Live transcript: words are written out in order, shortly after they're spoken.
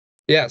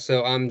Yeah,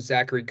 so I'm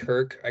Zachary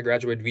Kirk. I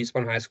graduated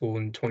Wiesbaden High School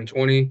in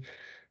 2020,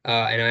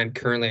 and I'm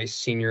currently a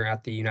senior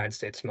at the United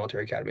States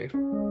Military Academy.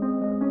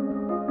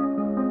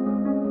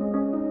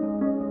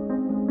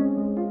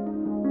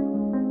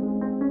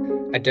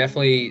 I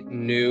definitely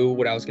knew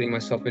what I was getting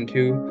myself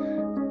into.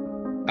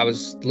 I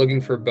was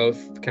looking for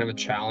both kind of a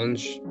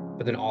challenge,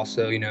 but then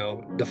also,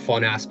 the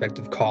fun aspect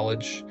of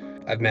college.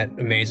 I've met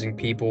amazing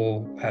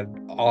people, had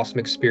awesome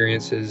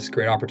experiences,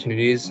 great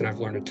opportunities, and I've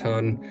learned a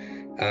ton.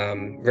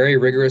 Very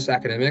rigorous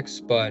academics,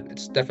 but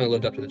it's definitely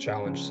lived up to the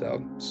challenge.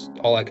 So it's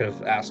all I could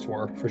have asked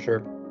for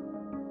sure.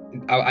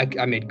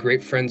 I made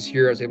great friends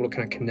here. I was able to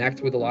kind of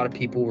connect with a lot of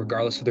people,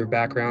 regardless of their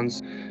backgrounds.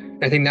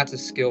 And I think that's a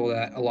skill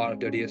that a lot of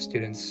DoDEA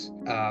students,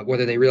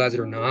 whether they realize it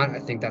or not, I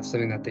think that's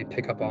something that they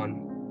pick up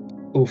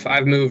on. Oof,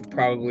 I've moved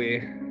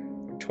probably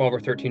 12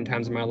 or 13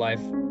 times in my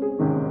life.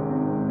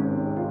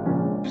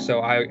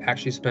 So I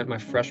actually spent my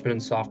freshman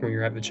and sophomore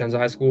year at Vicenza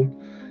High School.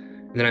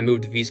 And then I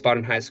moved to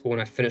Wiesbaden High School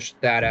and I finished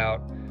that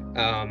out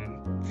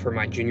for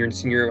my junior and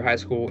senior year of high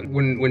school.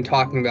 When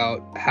talking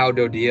about how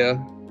DoDEA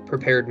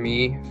prepared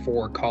me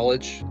for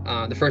college,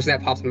 the first thing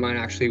that popped in mind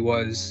actually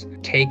was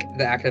take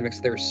the academics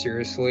there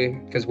seriously,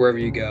 because wherever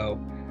you go,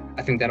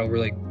 I think that'll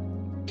really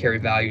carry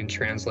value and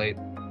translate.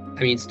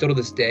 I mean, still to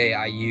this day,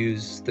 I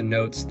use the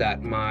notes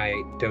that my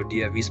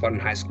DoDEA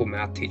Wiesbaden High School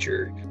math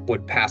teacher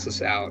would pass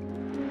us out.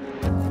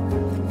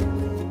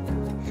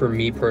 For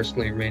me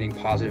personally, remaining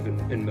positive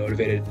and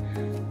motivated,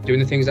 doing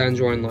the things I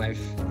enjoy in life,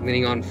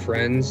 leaning on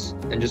friends,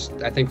 and just,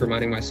 I think,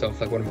 reminding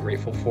myself like what I'm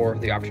grateful for,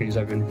 the opportunities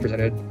I've been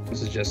presented.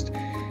 This is just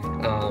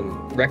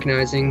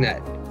recognizing that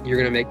you're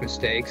going to make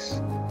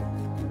mistakes,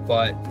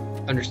 but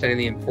understanding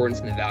the importance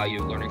and the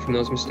value of learning from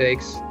those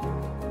mistakes.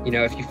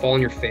 If you fall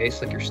on your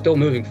face, like, you're still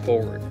moving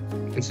forward.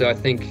 And so I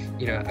think,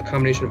 a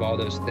combination of all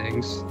those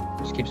things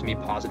just keeps me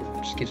positive,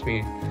 just keeps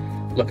me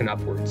looking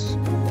upwards.